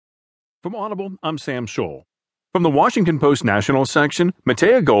From Audible, I'm Sam Scholl. From the Washington Post National section,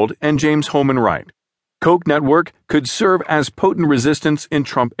 Matea Gold and James Hohmann write, Koch network could serve as potent resistance in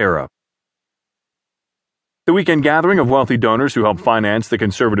Trump era. The weekend gathering of wealthy donors who helped finance the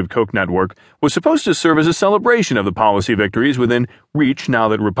conservative Koch network was supposed to serve as a celebration of the policy victories within reach now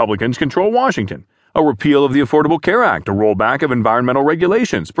that Republicans control Washington. A repeal of the Affordable Care Act, a rollback of environmental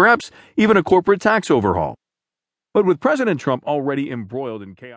regulations, perhaps even a corporate tax overhaul. But with President Trump already embroiled in chaos,